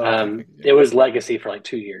 Okay, okay, yeah. It was Legacy for like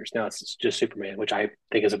 2 years. Now it's just Superman, which I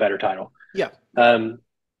think is a better title. Yeah. Um,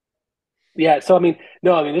 yeah. So I mean,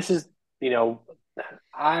 no, I mean this is you know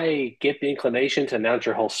I get the inclination to announce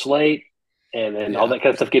your whole slate and then all Yeah. that kind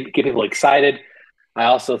of stuff, get people excited. I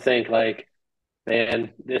also think like,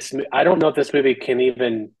 man, I don't know if this movie can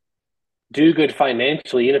even do good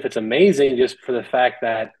financially, even if it's amazing, just for the fact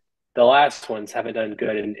that the last ones haven't done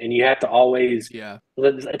good, and you have to always. Yeah.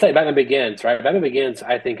 It's like Batman Begins, right? Batman Begins,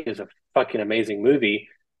 I think, is a fucking amazing movie,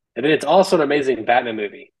 and then it's also an amazing Batman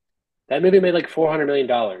movie. That movie made like $400 million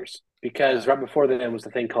because Yeah. right before then was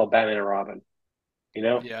the thing called Batman and Robin, you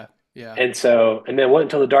know. Yeah. Yeah. And then went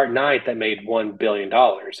until the Dark Knight that made $1 billion,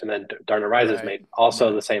 and then Dark Knight Rises Right. made also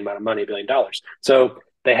Right. the same amount of money, $1 billion. So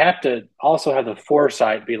they have to also have the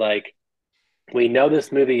foresight, be like, we know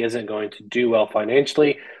this movie isn't going to do well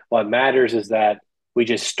financially. What matters is that we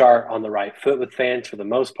just start on the right foot with fans for the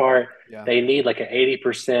most part. Yeah. They need like an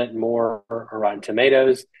 80% more Rotten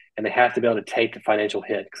Tomatoes, and they have to be able to take the financial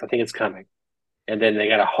hit because I think it's coming. And then they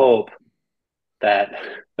got to hope that,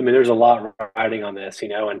 I mean, there's a lot riding on this,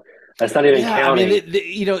 and that's not even Yeah. I counting. mean,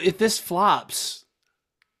 if this flops,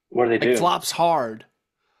 What do they like do? flops hard,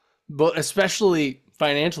 but especially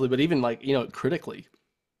financially, but even like critically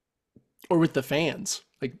or with the fans,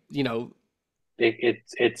 like it could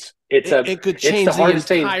It's the change the hardest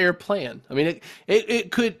thing. entire plan. I mean,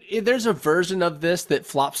 it could. There's a version of this that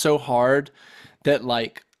flops so hard that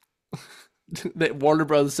like that Warner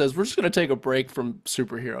Brothers says we're just going to take a break from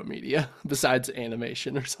superhero media besides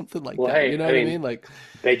animation or something like Well, that. hey, You know I what I mean, mean? Like,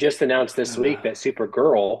 they just announced this week that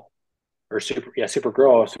Supergirl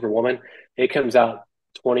Supergirl or Superwoman, it comes out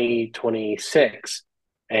 2026.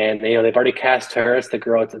 And they've already cast her as the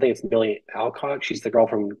girl. I think it's Millie Alcock. She's the girl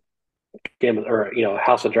from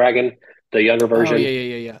House of Dragon, the younger oh version.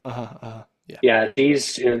 yeah. Yeah. Yeah,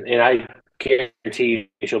 and I guarantee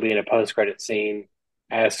she'll be in a post-credit scene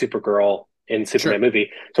as Supergirl in Superman Sure.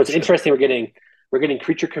 movie. So it's Sure. interesting. We're getting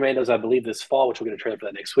Creature Commandos, I believe, this fall, which we'll get a trailer for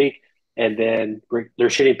that next week. And then they're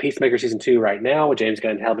shooting Peacemaker season 2 right now with James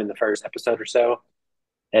Gunn helping the first episode or so.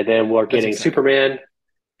 And then we're That's getting exciting. Superman,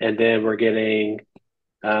 and then we're getting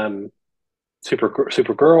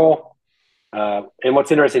Supergirl. And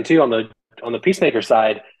what's interesting too on the Peacemaker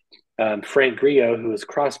side, Frank Grillo, who was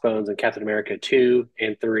Crossbones in Captain America 2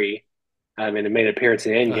 and 3, and it made an appearance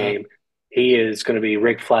in Endgame. He is going to be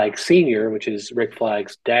Rick Flag Sr., which is Rick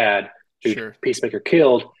Flag's dad, who Sure. Peacemaker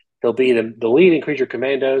killed. He'll be the lead in Creature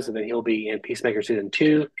Commandos, and then he'll be in Peacemaker Season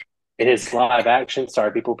 2 in his live action.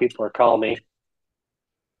 Sorry, people are calling me.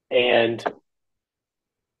 And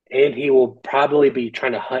he will probably be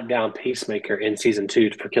trying to hunt down Peacemaker in Season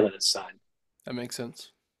 2 for killing his son. That makes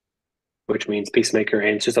sense. Which means Peacemaker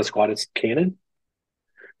and Suicide Squad is canon.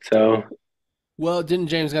 So, well, didn't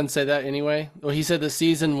James Gunn say that anyway? Well, he said the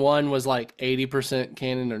season 1 was like 80%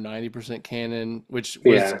 canon or 90% canon, which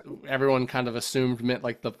was everyone kind of assumed meant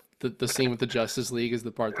like the scene with the Justice League is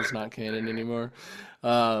the part that's not canon anymore.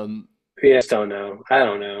 I just don't know. I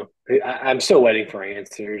don't know. I'm still waiting for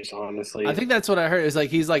answers, honestly. I think that's what I heard. Is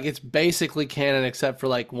like he's like it's basically canon except for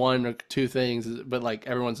like 1 or 2 things, but like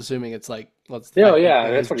everyone's assuming it's like that's what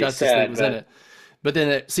he said. League was in it. But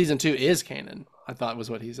then season 2 is canon. I thought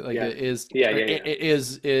was what he said. Like it is. It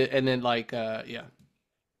is. And then like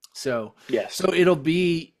So yes. So it'll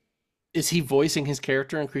be. Is he voicing his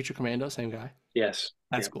character in Creature Commando? Same guy. Yes.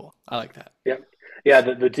 That's cool. I like that. Yep. Yeah.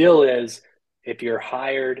 The deal is, if you're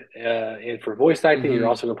hired in for voice acting, you're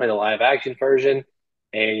also going to play the live action version,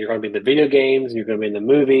 and you're going to be in the video games, and you're going to be in the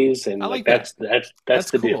movies, and I like that's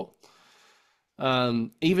the cool. deal.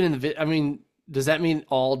 Even in the, does that mean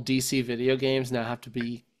all DC video games now have to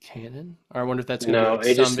be canon? Or I wonder if that's going to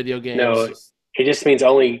be like some video games. No, it just means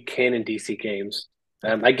only canon DC games.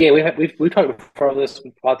 Again, we've talked before on this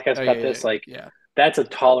podcast about this. That's a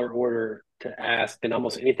taller order to ask than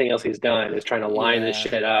almost anything else he's done, is trying to line this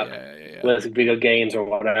shit up with video games or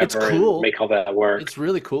whatever. It's cool. And make all that work. It's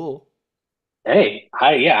really cool. Hey,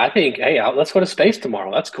 I think, let's go to space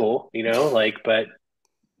tomorrow. That's cool, but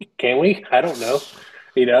can we? I don't know,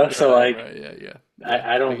 so I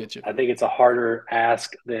think it's a harder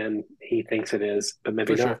ask than he thinks it is, but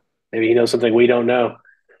maybe not. Sure. Maybe he knows something we don't know.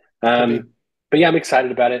 But yeah, I'm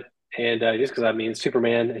excited about it. And just because, it's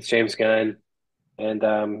Superman, it's James Gunn. And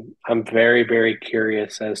I'm very, very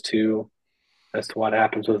curious as to what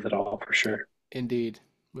happens with it all, for sure. Indeed.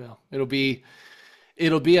 Well, it'll be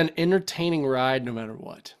an entertaining ride no matter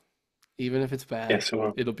what. Even if it's bad, yes,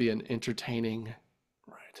 it'll be an entertaining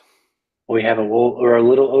ride. We're a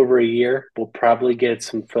little over a year. We'll probably get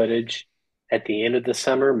some footage at the end of the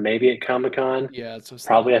summer, maybe at Comic-Con. Yeah, it's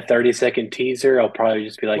probably a 30-second teaser. I'll probably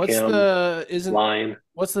just be like lying.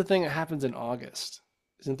 What's the thing that happens in August?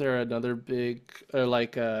 Isn't there another big, oh,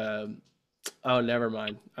 never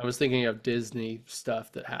mind. I was thinking of Disney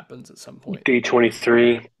stuff that happens at some point.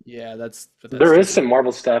 D23. Yeah, that's there is some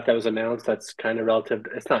Marvel stuff that was announced that's kind of relative.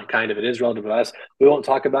 It's not kind of, it is relative to us. We won't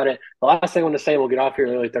talk about it. The last thing I want to say, we'll get off here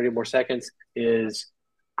in literally 30 more seconds, is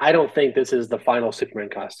I don't think this is the final Superman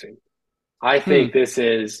costume. I think this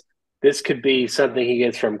could be something he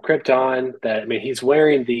gets from Krypton. He's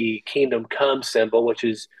wearing the Kingdom Come symbol, which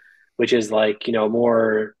is like,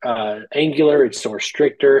 more angular. It's more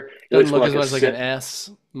stricter. It doesn't look as much like an S.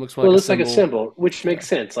 It looks more like a symbol, which makes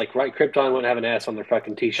sense. Like, right, Krypton wouldn't have an S on their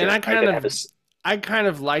fucking t-shirt. And I kind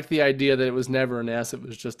of like the idea that it was never an S. It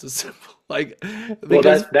was just a symbol. Like,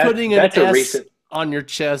 because putting an S on your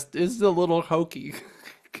chest is a little hokey.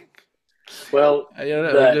 Well, I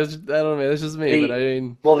don't know. It's just me.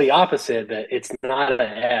 But the opposite, that it's not an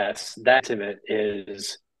S. That to it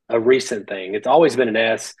is a recent thing. It's always been an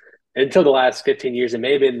S until the last 15 years. It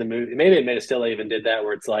may have been the movie. Maybe Man of Steel even did that,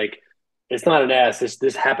 where it's like, it's not an S.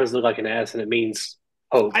 This happens to look like an S, and it means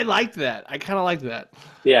hope. I like that. I kind of like that.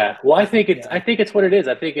 Yeah. Well, I think it's what it is.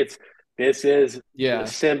 I think this is the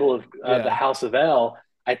symbol of the House of L.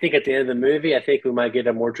 I think at the end of the movie, I think we might get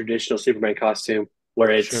a more traditional Superman costume,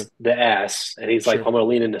 where it's the S, and he's like, I'm going to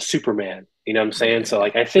lean into Superman. You know what I'm saying? So,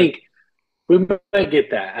 I think we might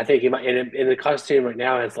get that. I think he might. And the costume right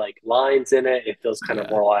now has like lines in it. It feels kind of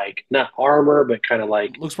more like, not armor, but kind of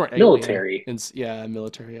like looks more military.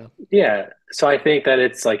 Military. Yeah. Yeah. So I think that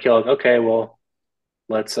it's like, okay, well,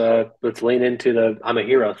 let's lean into the I'm a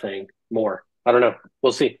hero thing more. I don't know.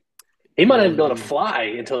 We'll see. He might not even be able to fly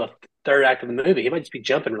until the third act of the movie. He might just be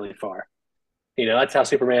jumping really far. That's how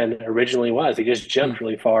Superman originally was. He just jumped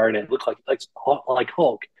really far, and it looked like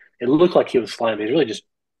Hulk. It looked like he was flying. He was really just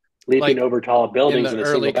leaping over tall buildings. In the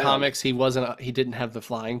early comics, he didn't have the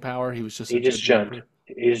flying power. He was just he just jumped.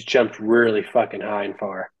 He just jumped really fucking high and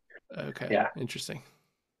far. Okay. Yeah. Interesting.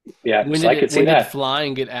 Yeah. When did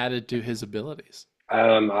flying get added to his abilities?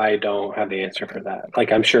 I don't have the answer for that.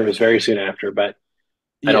 I'm sure it was very soon after, but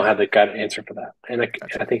I don't Yeah. have the gut answer for that. And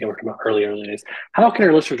Gotcha. I think it worked about early days. How can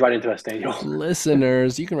our listeners write into us, Daniel?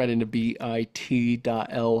 Listeners, you can write into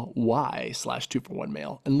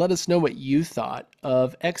bit.ly/241mail and let us know what you thought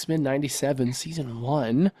of X-Men 97 Season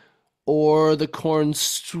 1 or the Corn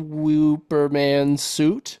Swooperman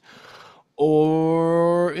suit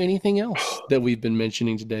or anything else that we've been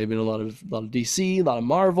mentioning today. Been a lot of DC, a lot of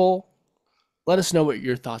Marvel. Let us know what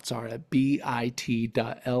your thoughts are at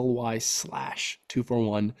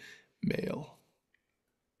bit.ly/241mail.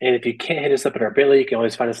 And if you can't hit us up at our Bitly, you can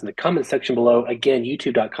always find us in the comment section below. Again,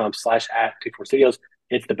 youtube.com/@24studios.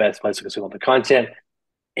 It's the best place to consume all the content.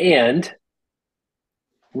 And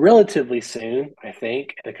relatively soon, I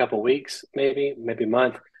think, in a couple weeks, maybe a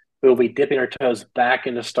month, we will be dipping our toes back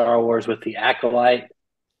into Star Wars with the Acolyte.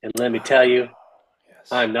 And let me tell you,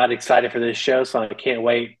 Yes. I'm not excited for this show, so I can't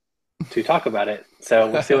wait to talk about it. So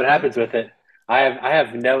we'll see what happens with it. I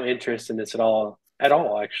have no interest in this at all,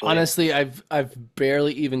 actually. Honestly, I've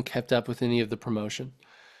barely even kept up with any of the promotion.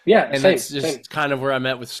 Yeah, And same, that's just same. kind of where I'm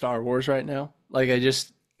at with Star Wars right now. Like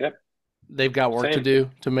Yep, they've got work to same. do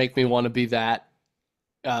to make me want to be that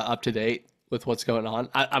up to date with what's going on.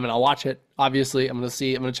 I mean, I'll watch it. Obviously, I'm going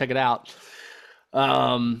to check it out.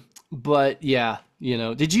 But yeah,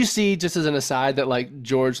 did you see, just as an aside, that like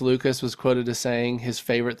George Lucas was quoted as saying his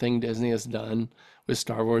favorite thing Disney has done with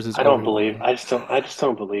Star Wars is I don't believe. Obi-Wan? I just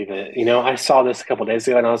don't believe it. I saw this a couple days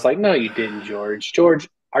ago, and I was like, "No, you didn't, George. George,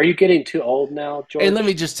 are you getting too old now, And let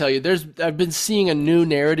me George?" just tell you, I've been seeing a new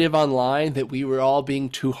narrative online that we were all being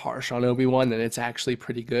too harsh on Obi-Wan, and it's actually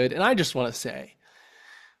pretty good. And I just want to say,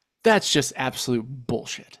 that's just absolute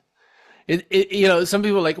bullshit. Some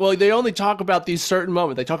people are like, well, they only talk about these certain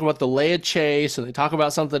moments. They talk about the Leia chase and they talk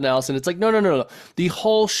about something else. And it's like, no. The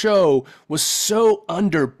whole show was so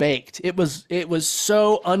underbaked. It was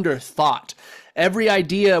so underthought. Every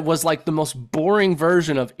idea was like the most boring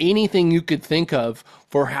version of anything you could think of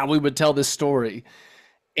for how we would tell this story.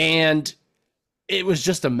 And it was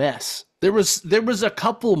just a mess. There was a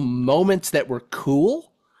couple moments that were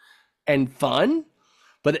cool and fun,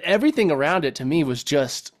 but everything around it to me was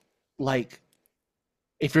just like,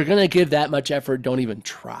 if you're gonna give that much effort, don't even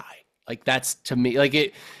try. Like, that's, to me, like,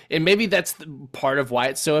 it, and maybe that's part of why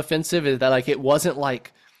it's so offensive, is that like it wasn't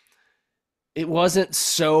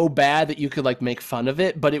so bad that you could like make fun of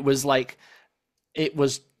it, but it was like, it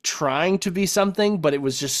was trying to be something, but it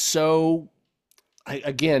was just so,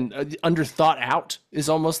 again, under thought out is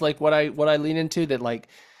almost like what I lean into, that like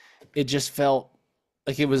it just felt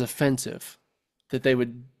like it was offensive that they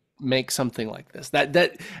would make something like this.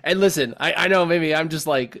 And listen, I know maybe I'm just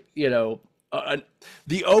like, the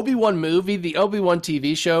Obi-Wan movie, the Obi-Wan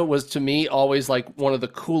TV show was to me always like one of the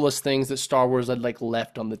coolest things that Star Wars had like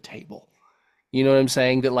left on the table. You know what I'm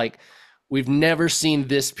saying? That like, we've never seen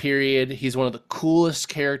this period. He's one of the coolest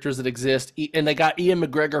characters that exist. And they got Ian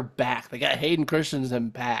McGregor back. They got Hayden Christensen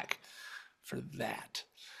back for that.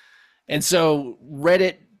 And so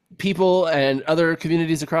Reddit people and other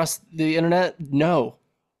communities across the internet, no,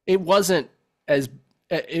 it wasn't as,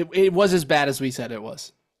 it was as bad as we said it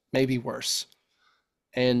was, maybe worse.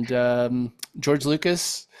 And George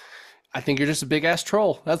Lucas, I think you're just a big ass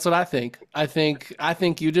troll. That's what I think. I think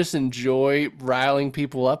you just enjoy riling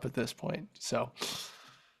people up at this point. So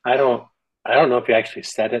I don't know if you actually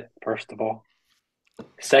said it, first of all.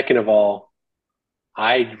 Second of all,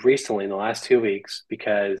 I recently, in the last 2 weeks,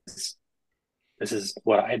 because this is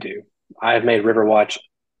what I do, I've made River watch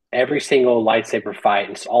every single lightsaber fight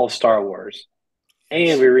in all of Star Wars.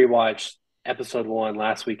 And we rewatched episode 1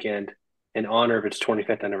 last weekend in honor of its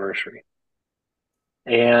 25th anniversary.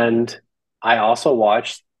 And I also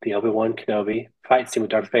watched the Obi-Wan Kenobi fight scene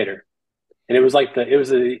with Darth Vader. And it was like it was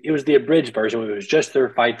the abridged version. It was just their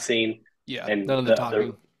fight scene. yeah, And none of the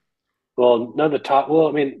talking. none of the talk. Well,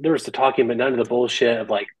 I mean, there was the talking, but none of the bullshit of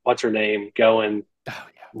like, what's her name, going, Oh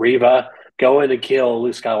yeah, Reva, going to kill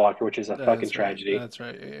Luke Skywalker, which is a fucking right. tragedy. That's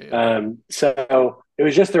right. Yeah. So it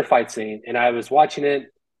was just their fight scene, and I was watching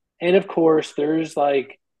it, and of course, there's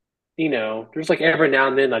like, there's like every now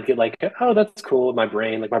and then I'd get like, oh, that's cool. My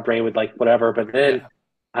brain would like whatever, but then Yeah.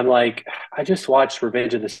 I'm like, I just watched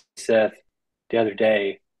Revenge of the Sith the other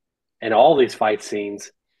day, and all these fight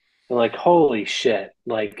scenes, and like, holy shit,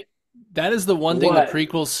 like. That is the one thing the What?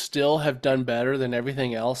 prequels still have done better than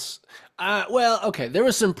everything else. Well, okay, there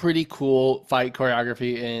was some pretty cool fight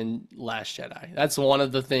choreography in Last Jedi. That's one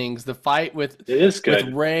of the things. The fight with It is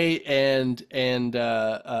good. Rey and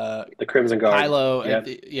The Crimson Guard. Kylo,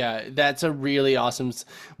 Yep. yeah, that's a really awesome.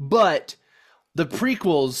 But the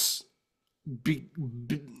prequels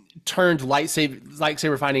turned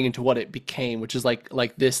lightsaber fighting into what it became, which is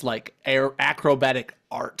like this like acrobatic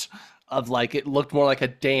art of like it looked more like a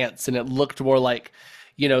dance and it looked more like,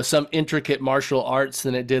 some intricate martial arts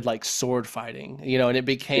than it did like sword fighting, and it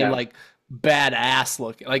became like badass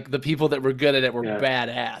looking. Like the people that were good at it were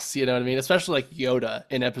badass, you know what I mean? Especially like Yoda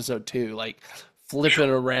in episode 2, like flipping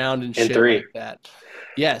around and shit 3. like that.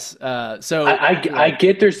 Yes. So I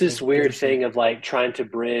get there's this weird thing of like trying to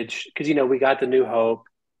bridge because we got the New Hope.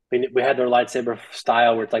 We had their lightsaber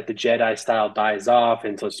style where it's like the Jedi style dies off,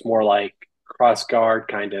 and so it's more like cross guard,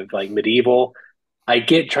 kind of like medieval. I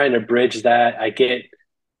get trying to bridge that. I get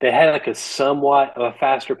they had like a somewhat of a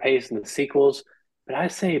faster pace in the sequels, but I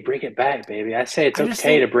say bring it back, baby. I say it's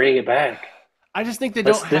okay to bring it back. I just think they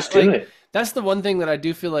Let's don't have do it. That's the one thing that I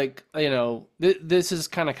do feel like, this has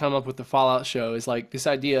kind of come up with the Fallout show is like this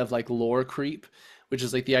idea of like lore creep, which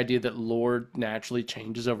is like the idea that lore naturally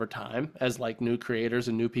changes over time as like new creators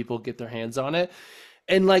and new people get their hands on it.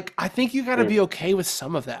 And like, I think you got to be okay with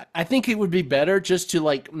some of that. I think it would be better just to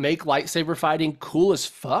like make lightsaber fighting cool as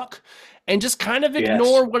fuck and just kind of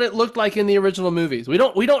ignore what it looked like in the original movies. We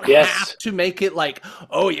don't have to make it like,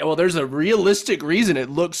 oh yeah, well, there's a realistic reason it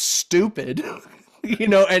looks stupid.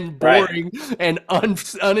 And boring and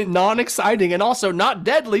non-exciting and also not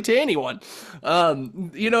deadly to anyone.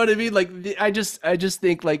 You know what I mean? Like, I just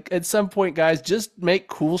think like at some point, guys, just make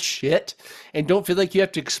cool shit and don't feel like you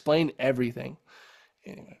have to explain everything.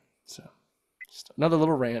 Anyway, so just another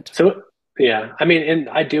little rant. So, yeah, I mean, and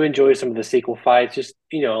I do enjoy some of the sequel fights. Just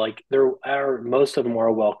like most of them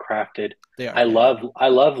are well crafted. They are. I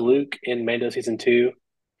love Luke in Mando season 2.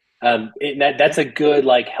 That's a good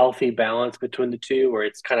like healthy balance between the two, where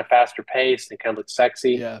it's kind of faster paced and kind of looks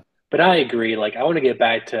sexy. Yeah. But I agree. Like, I want to get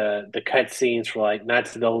back to the cut scenes for like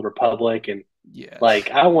Knights of the Old Republic, and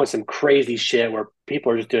like I want some crazy shit where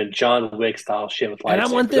people are just doing John Wick style shit with lightsabers. And I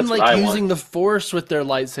want them like using the Force with their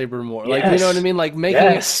lightsaber more. Like, you know what I mean? Like making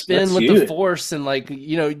it spin with the Force and like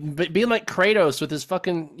being like Kratos with his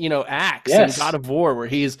fucking axe in God of War, where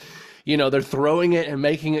he's they're throwing it and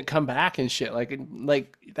making it come back and shit like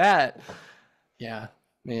that. Yeah,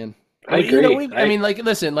 man. I agree. I mean, like,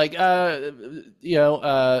 listen, like, Jedi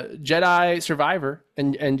Survivor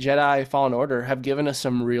and Jedi Fallen Order have given us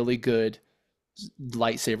some really good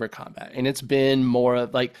lightsaber combat, and it's been more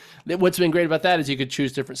of like what's been great about that is you could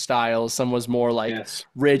choose different styles. Some was more like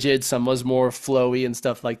rigid, some was more flowy and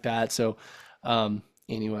stuff like that. So,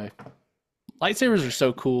 anyway, lightsabers are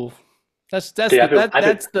so cool. That's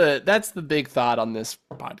the big thought on this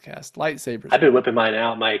podcast. Lightsabers. I've been whipping mine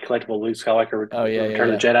out. My collectible Luke Skywalker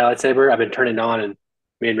Return of the Jedi lightsaber. I've been turning on, and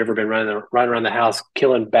me and River been running around the house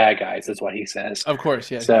killing bad guys. Is what he says. Of course,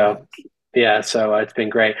 yeah. So it's been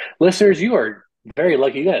great. Listeners, you are very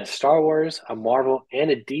lucky. You got a Star Wars, a Marvel,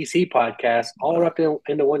 and a DC podcast all wrapped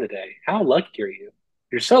into one today. How lucky are you?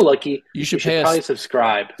 You're so lucky. You should probably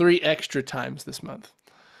subscribe 3 extra times this month.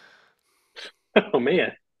 Oh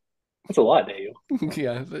man. That's a lot, Daniel.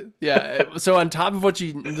 Yeah. So on top of what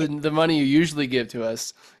the money you usually give to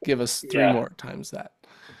us, give us 3 more times that.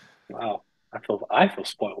 Wow, I feel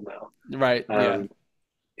spoiled now. Right. Yeah.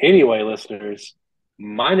 Anyway, listeners,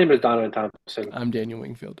 my name is Donovan Thompson. I'm Daniel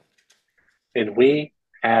Wingfield, and we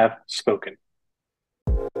have spoken.